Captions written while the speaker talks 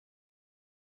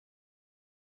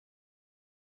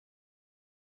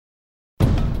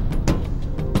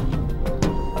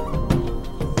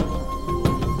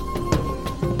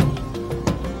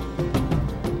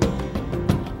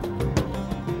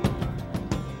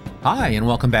Hi, and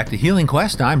welcome back to Healing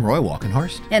Quest. I'm Roy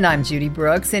Walkenhorst. And I'm Judy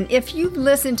Brooks. And if you've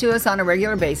listened to us on a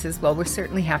regular basis, well, we're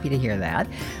certainly happy to hear that.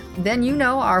 Then you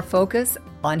know our focus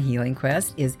on Healing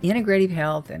Quest is integrative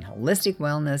health and holistic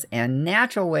wellness and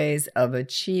natural ways of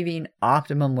achieving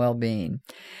optimum well-being.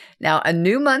 Now, a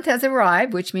new month has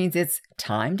arrived, which means it's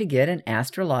time to get an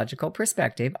astrological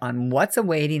perspective on what's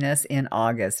awaiting us in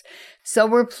August. So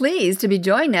we're pleased to be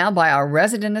joined now by our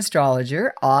resident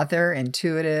astrologer, author,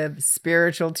 intuitive,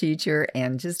 spiritual teacher,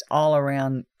 and just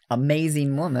all-around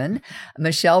amazing woman,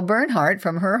 Michelle Bernhardt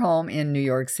from her home in New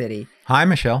York City. Hi,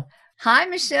 Michelle. Hi,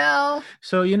 Michelle.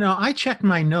 So, I checked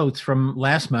my notes from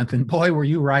last month, and boy, were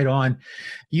you right on.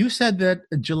 You said that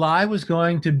July was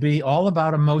going to be all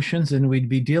about emotions, and we'd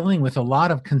be dealing with a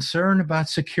lot of concern about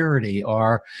security,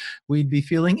 or we'd be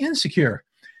feeling insecure.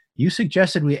 You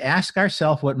suggested we ask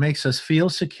ourselves what makes us feel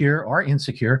secure or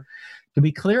insecure, to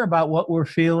be clear about what we're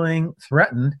feeling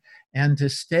threatened, and to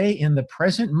stay in the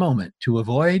present moment to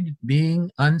avoid being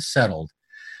unsettled.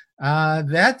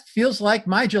 That feels like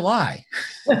my July.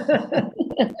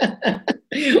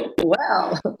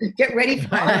 Well, get ready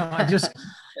for it.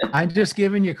 I'm just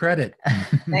giving you credit.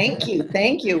 Thank you.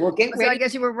 Well, get ready. So I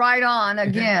guess you were right on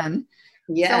again.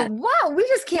 Yeah. So, wow, we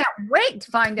just can't wait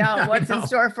to find out what's in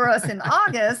store for us in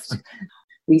August.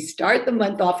 We start the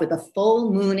month off with a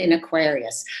full moon in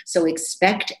Aquarius, so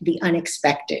expect the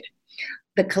unexpected.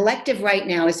 The collective right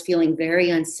now is feeling very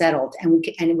unsettled, and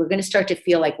we're going to start to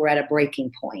feel like we're at a breaking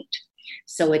point.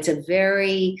 So it's a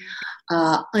very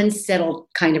unsettled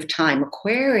kind of time.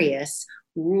 Aquarius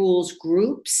rules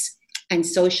groups and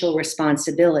social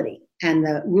responsibility. And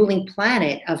the ruling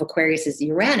planet of Aquarius is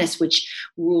Uranus, which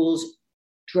rules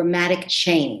dramatic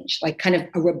change, like kind of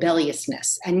a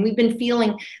rebelliousness. And we've been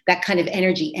feeling that kind of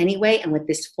energy anyway. And with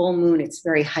this full moon, it's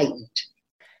very heightened.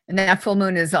 And that full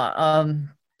moon is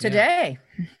today.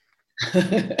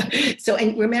 So,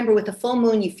 and remember, with the full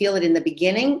moon, you feel it in the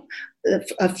beginning,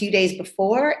 a few days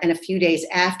before and a few days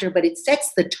after, but it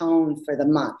sets the tone for the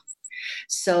month.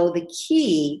 So the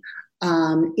key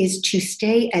is to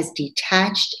stay as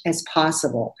detached as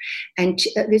possible. And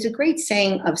there's a great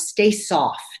saying of stay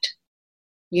soft.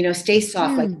 Stay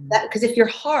soft like that. Because if you're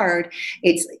hard,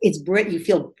 you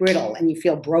feel brittle and you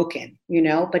feel broken,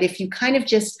 But if you kind of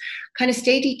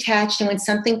stay detached, and when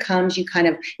something comes,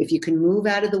 if you can move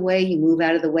out of the way, you move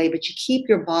out of the way, but you keep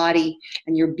your body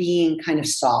and your being kind of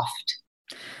soft.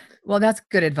 Well, that's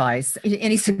good advice.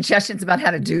 Any suggestions about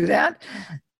how to do that?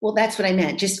 Well, that's what I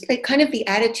meant. Just kind of the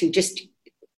attitude, just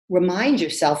remind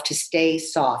yourself to stay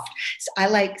soft. So I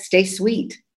like stay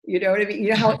sweet. You know what I mean?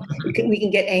 You know how we can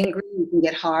get angry, we can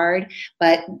get hard,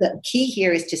 but the key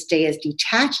here is to stay as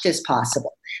detached as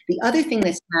possible. The other thing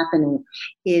that's happening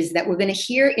is that we're going to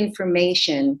hear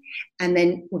information, and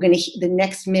then the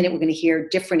next minute we're going to hear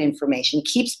different information. It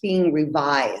keeps being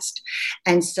revised.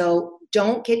 And so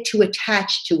don't get too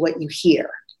attached to what you hear.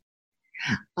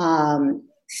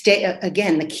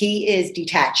 Again, the key is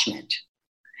detachment.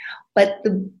 But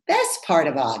the best part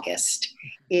of August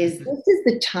is this is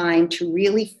the time to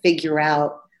really figure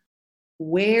out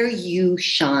where you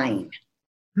shine.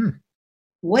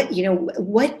 Where do you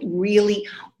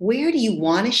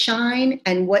want to shine,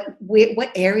 and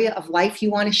what area of life you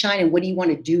want to shine, and what do you want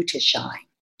to do to shine?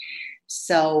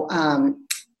 So, and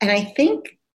I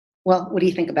think, well, what do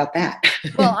you think about that?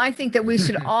 Well, I think that we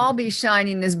should all be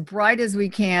shining as bright as we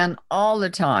can all the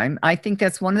time. I think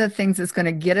that's one of the things that's going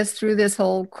to get us through this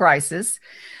whole crisis.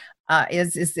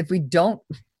 Is if we don't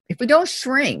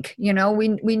shrink, we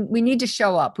need to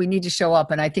show up. We need to show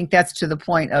up, and I think that's to the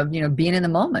point of being in the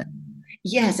moment.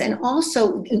 Yes, and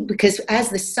also because as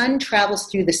the sun travels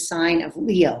through the sign of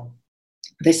Leo,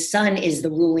 the sun is the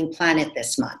ruling planet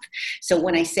this month. So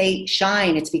when I say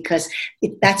shine, it's because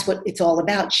that's what it's all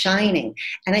about, shining.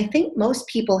 And I think most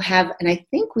people have, and I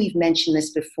think we've mentioned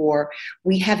this before,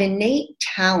 we have innate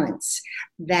talents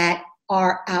that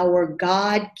are our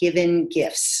God-given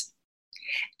gifts.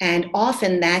 And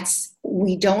often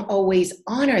we don't always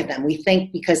honor them. We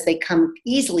think because they come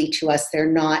easily to us,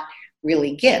 they're not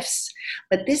really gifts.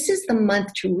 But this is the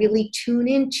month to really tune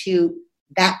into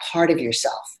that part of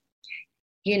yourself.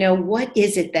 What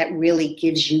is it that really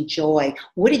gives you joy?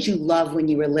 What did you love when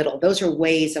you were little? Those are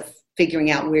ways of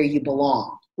figuring out where you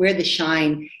belong, where the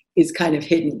shine is kind of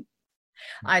hidden.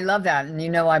 I love that.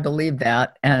 And I believe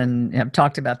that, and I've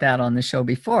talked about that on the show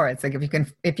before. It's like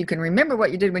if you can remember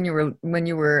what you did when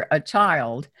you were a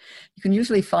child, you can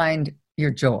usually find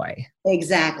your joy.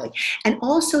 Exactly. And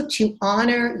also to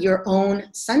honor your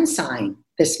own sun sign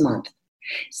this month.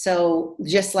 So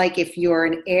just like if you're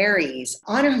an Aries,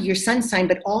 honor your sun sign,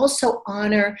 but also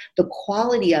honor the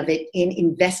quality of it in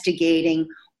investigating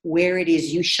where it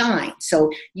is you shine. So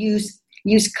use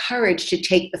courage to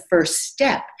take the first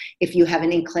step if you have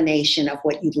an inclination of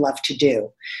what you'd love to do.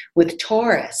 With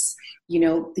Taurus,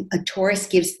 a Taurus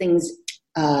gives things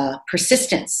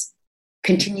persistence,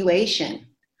 continuation,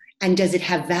 and does it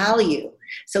have value?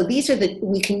 So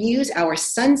we can use our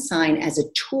sun sign as a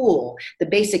tool, the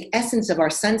basic essence of our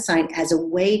sun sign as a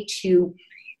way to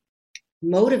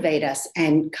motivate us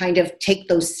and kind of take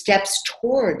those steps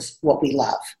towards what we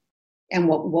love and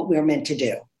what we're meant to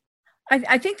do.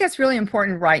 I think that's really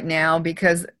important right now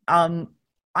because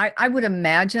I would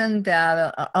imagine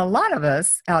that a lot of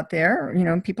us out there,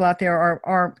 people out there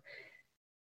are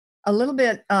a little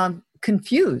bit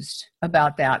confused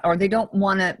about that, or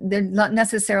they're not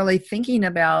necessarily thinking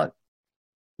about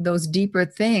those deeper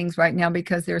things right now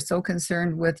because they're so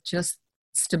concerned with just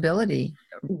stability,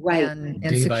 right, and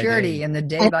security and the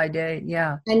day by day.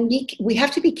 Yeah. And we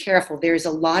have to be careful. There's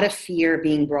a lot of fear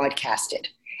being broadcasted.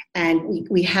 And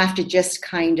we have to just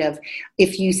kind of,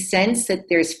 if you sense that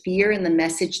there's fear in the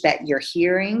message that you're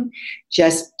hearing,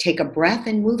 just take a breath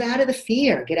and move out of the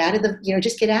fear. Get out of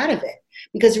just get out of it.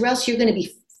 Because or else you're going to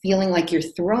be feeling like you're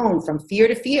thrown from fear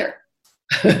to fear.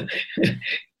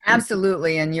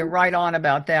 Absolutely. And you're right on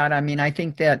about that. I mean, I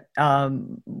think that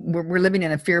we're living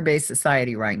in a fear-based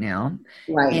society right now.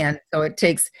 Right. And so it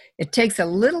takes a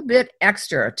little bit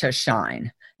extra to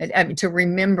shine. I mean, to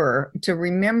remember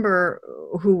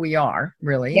who we are,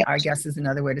 really, yes. I guess is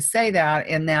another way to say that.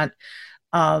 And that,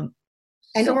 so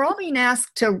we're all being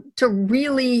asked to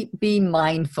really be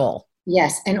mindful.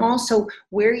 Yes. And also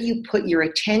where you put your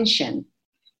attention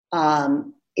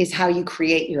is how you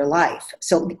create your life.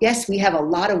 So yes, we have a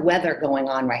lot of weather going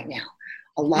on right now,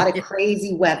 a lot of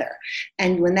crazy weather.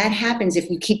 And when that happens, if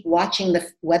you keep watching the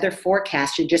weather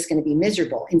forecast, you're just going to be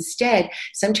miserable. Instead,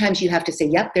 sometimes you have to say,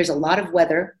 yep, there's a lot of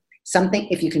weather. Something,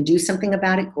 if you can do something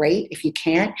about it, great. If you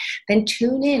can't, then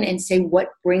tune in and say, what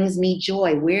brings me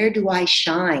joy? Where do I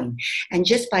shine? And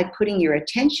just by putting your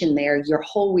attention there, your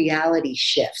whole reality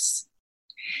shifts.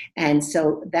 And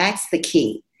so that's the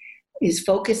key, is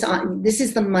focus on, this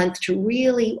is the month to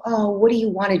really, what do you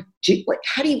want to do?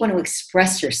 How do you want to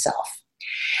express yourself?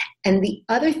 And the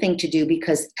other thing to do,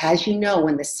 because as you know,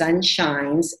 when the sun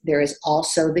shines, there is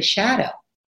also the shadow.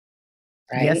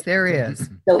 Right? Yes, there is.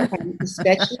 So,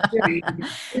 especially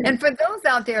and for those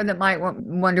out there that might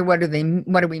wonder what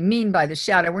do we mean by the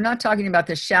shadow, we're not talking about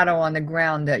the shadow on the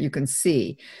ground that you can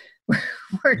see.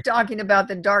 We're talking about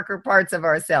the darker parts of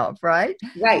ourselves, right?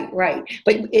 Right.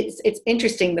 But it's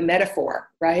interesting, the metaphor,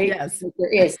 right? Yes.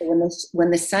 There is. So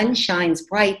when the sun shines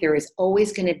bright, there is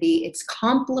always going to be its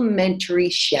complementary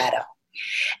shadow.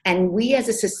 And we as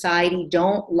a society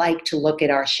don't like to look at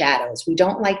our shadows. We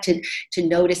don't like to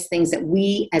notice things that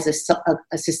we as a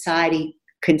society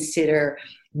consider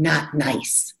not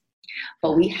nice.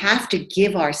 But we have to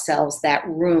give ourselves that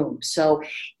room. So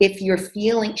if you're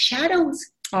feeling, shadows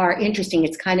are interesting.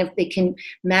 It's kind of, they can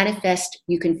manifest,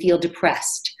 you can feel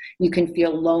depressed. You can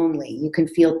feel lonely. You can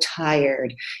feel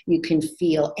tired. You can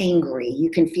feel angry. You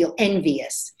can feel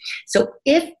envious. So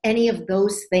if any of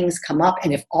those things come up,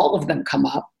 and if all of them come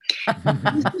up,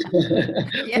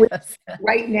 yes.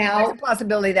 right now, there's a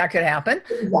possibility that could happen.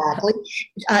 Exactly.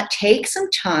 Take some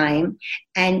time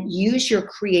and use your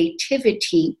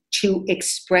creativity to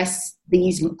express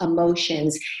these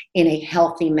emotions in a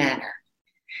healthy manner.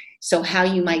 So how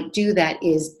you might do that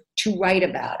is to write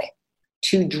about it,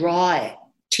 to draw it,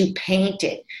 to paint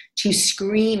it, to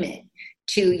scream it,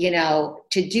 to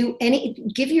do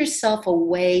give yourself a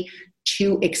way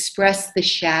to express the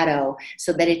shadow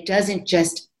so that it doesn't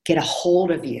just get a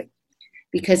hold of you.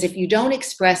 Because if you don't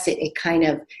express it,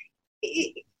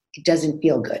 it doesn't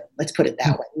feel good. Let's put it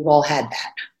that way. We've all had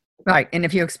that. Right. And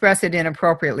if you express it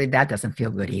inappropriately, that doesn't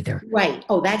feel good either. Right.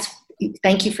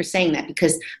 Thank you for saying that,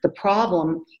 because the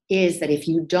problem is that if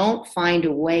you don't find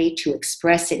a way to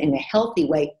express it in a healthy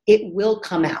way, it will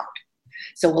come out.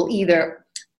 So we'll either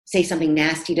say something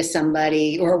nasty to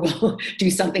somebody or we'll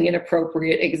do something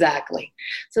inappropriate. Exactly.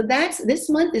 So this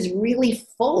month is really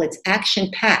full. It's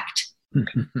action-packed.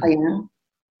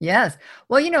 Yes.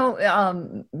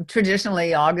 Well,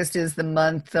 traditionally August is the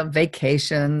month of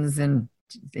vacations, and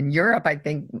in Europe, I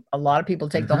think a lot of people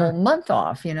take the whole month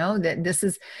off. That this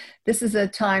is a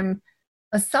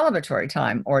celebratory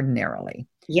time ordinarily.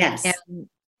 Yes.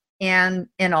 And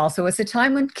also it's a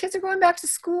time when kids are going back to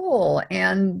school,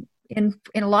 and in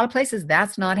a lot of places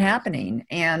that's not happening.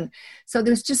 And so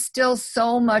there's just still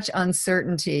so much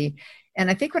uncertainty.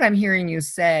 And I think what I'm hearing you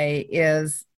say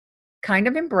is kind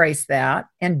of embrace that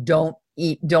and don't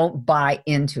buy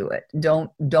into it.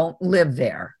 Don't live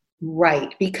there.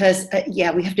 Right, because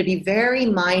we have to be very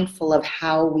mindful of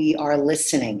how we are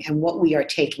listening and what we are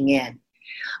taking in.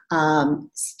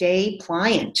 Stay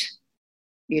pliant,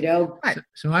 you know. Right.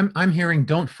 So I'm hearing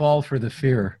don't fall for the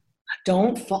fear.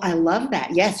 Don't fall. I love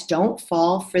that. Yes, don't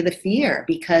fall for the fear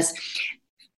because,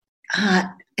 and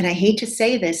I hate to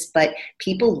say this, but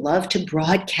people love to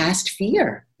broadcast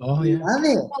fear. Oh yeah, love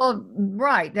it. Well,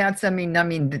 right. That's, I mean,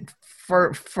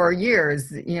 for years,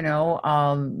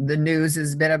 the news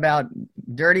has been about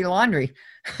dirty laundry,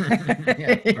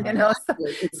 Yeah, right.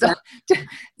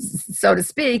 so to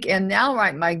speak. And now,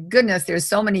 right, my goodness, there's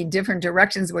so many different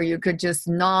directions where you could just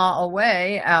gnaw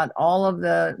away at all of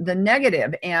the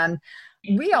negative. And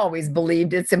we always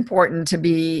believed it's important to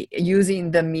be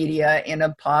using the media in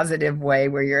a positive way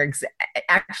where you're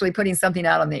actually putting something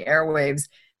out on the airwaves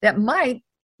that might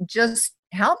just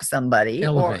help somebody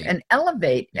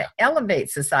elevate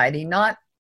society, not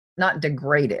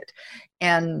degrade it.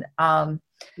 And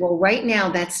well, right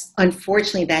now,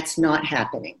 unfortunately that's not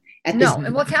happening. And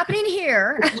what's happening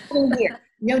here?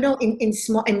 No, in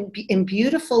small and in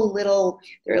beautiful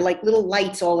there are like little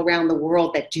lights all around the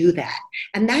world that do that.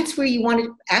 And that's where you want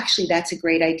to, actually, that's a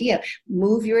great idea.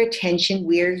 Move your attention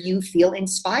where you feel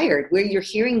inspired, where you're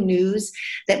hearing news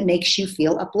that makes you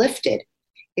feel uplifted.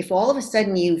 If all of a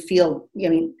sudden you feel,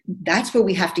 that's where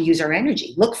we have to use our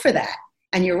energy. Look for that.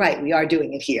 And you're right, we are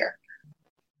doing it here.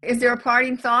 Is there a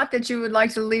parting thought that you would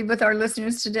like to leave with our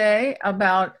listeners today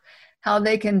about how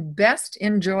they can best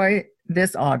enjoy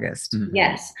this August? Mm-hmm.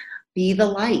 Yes. Be the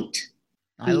light.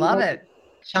 I love it.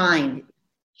 Shine.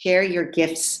 Share your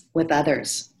gifts with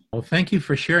others. Well, thank you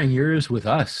for sharing yours with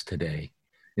us today.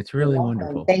 It's really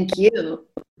wonderful. Thank you.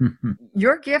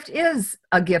 Your gift is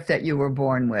a gift that you were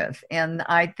born with. And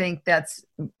I think that's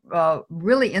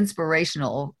really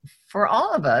inspirational for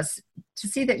all of us to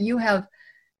see that you have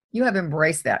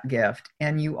embraced that gift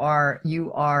and you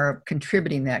are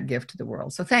contributing that gift to the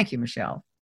world. So thank you, Michelle.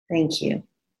 Thank you.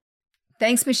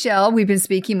 Thanks, Michelle. We've been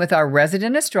speaking with our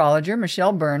resident astrologer,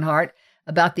 Michelle Bernhardt,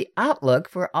 about the outlook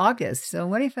for August. So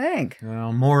what do you think?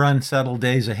 Well, more unsettled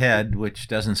days ahead, which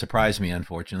doesn't surprise me,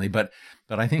 unfortunately. But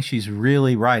I think she's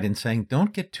really right in saying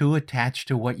don't get too attached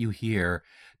to what you hear.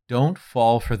 Don't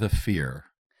fall for the fear.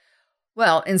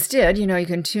 Well, instead, you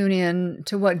can tune in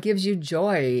to what gives you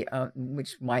joy,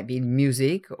 which might be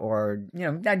music or,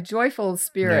 that joyful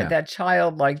spirit, that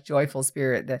childlike joyful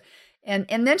spirit. And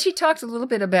then she talked a little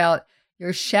bit about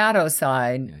your shadow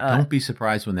side. Yeah, don't be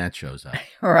surprised when that shows up.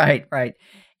 Right.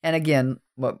 And again,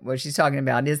 what she's talking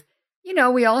about is,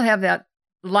 we all have that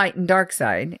light and dark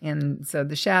side. And so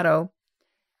the shadow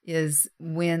is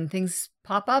when things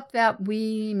pop up that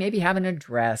we maybe haven't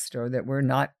addressed or that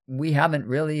we haven't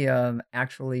really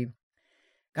actually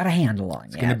got a handle on yet.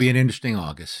 It's going to be an interesting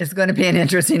August. It's going to be an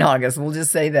interesting August. We'll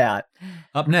just say that.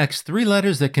 Up next, 3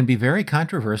 letters that can be very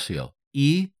controversial.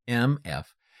 EMF,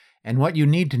 and what you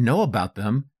need to know about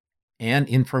them, and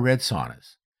infrared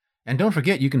saunas. And don't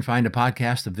forget, you can find a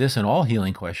podcast of this and all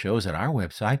Healing Quest shows at our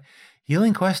website,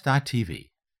 healingquest.tv.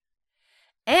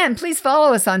 And please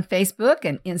follow us on Facebook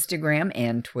and Instagram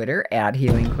and Twitter at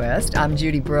Healing Quest. I'm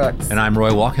Judy Brooks. And I'm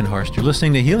Roy Walkenhorst. You're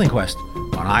listening to Healing Quest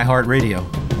on iHeartRadio.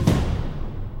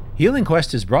 Healing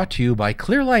Quest is brought to you by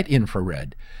Clearlight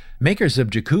Infrared, makers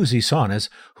of jacuzzi saunas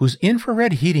whose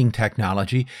infrared heating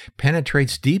technology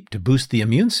penetrates deep to boost the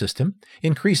immune system,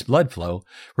 increase blood flow,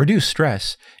 reduce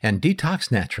stress, and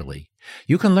detox naturally.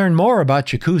 You can learn more about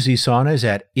jacuzzi saunas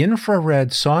at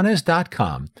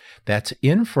infraredsaunas.com. That's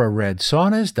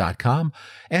infraredsaunas.com,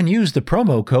 and use the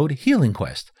promo code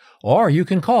HealingQuest. Or you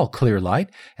can call Clearlight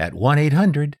at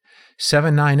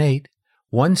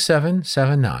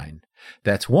 1-800-798-1779.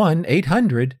 That's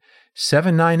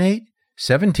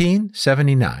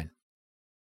 1-800-798-1779.